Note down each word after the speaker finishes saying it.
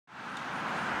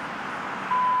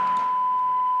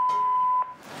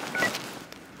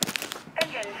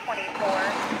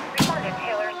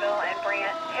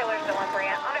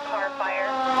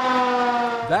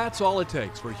That's all it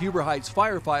takes for Huber Heights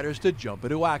firefighters to jump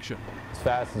into action. As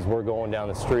fast as we're going down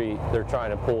the street, they're trying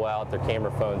to pull out their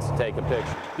camera phones to take a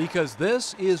picture. Because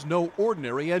this is no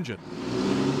ordinary engine.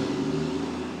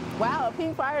 Wow, a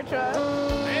pink fire truck.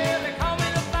 Yeah, they call me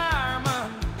the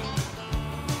fireman.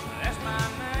 That's my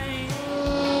name.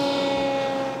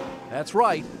 That's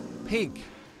right, pink.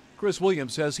 Chris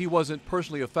Williams says he wasn't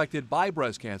personally affected by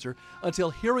breast cancer until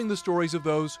hearing the stories of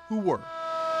those who were.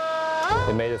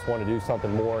 It made us want to do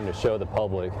something more and to show the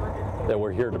public that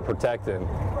we're here to protect them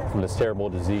from this terrible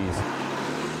disease.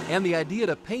 And the idea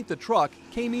to paint the truck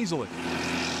came easily.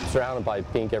 I'm surrounded by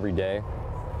pink every day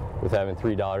with having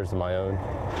 $3 of my own.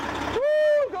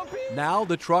 Now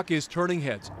the truck is turning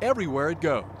heads everywhere it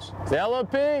goes. Say hello,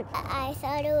 pink! I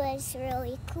thought it was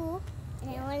really cool and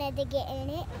I wanted to get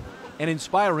in it. And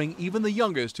inspiring even the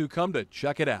youngest who come to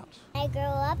check it out. I grow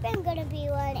up, I'm going to be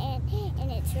one,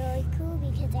 and it's really cool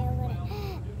because I want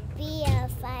to be a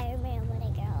fireman when I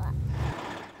grow up.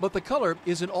 But the color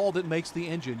isn't all that makes the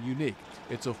engine unique.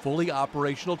 It's a fully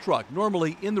operational truck,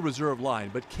 normally in the reserve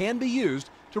line, but can be used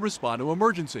to respond to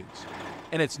emergencies.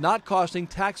 And it's not costing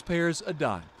taxpayers a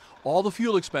dime. All the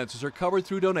fuel expenses are covered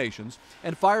through donations,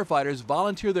 and firefighters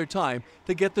volunteer their time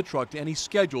to get the truck to any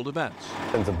scheduled events.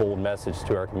 Sends a bold message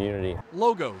to our community.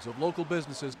 Logos of local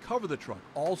businesses cover the truck,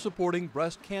 all supporting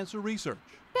breast cancer research.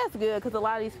 That's good because a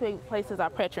lot of these places are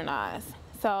patronized.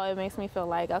 So it makes me feel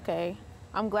like, okay,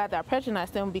 I'm glad that I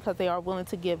patronized them because they are willing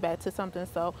to give back to something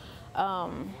so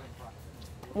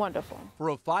wonderful. For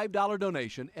a $5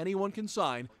 donation, anyone can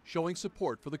sign showing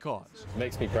support for the cause. It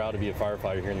makes me proud to be a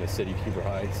firefighter here in the city of Huber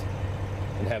Heights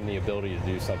and having the ability to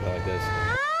do something like this.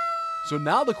 So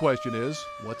now the question is,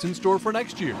 what's in store for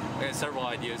next year? I got several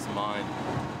ideas in mind,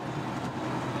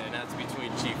 and that's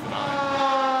between Chief and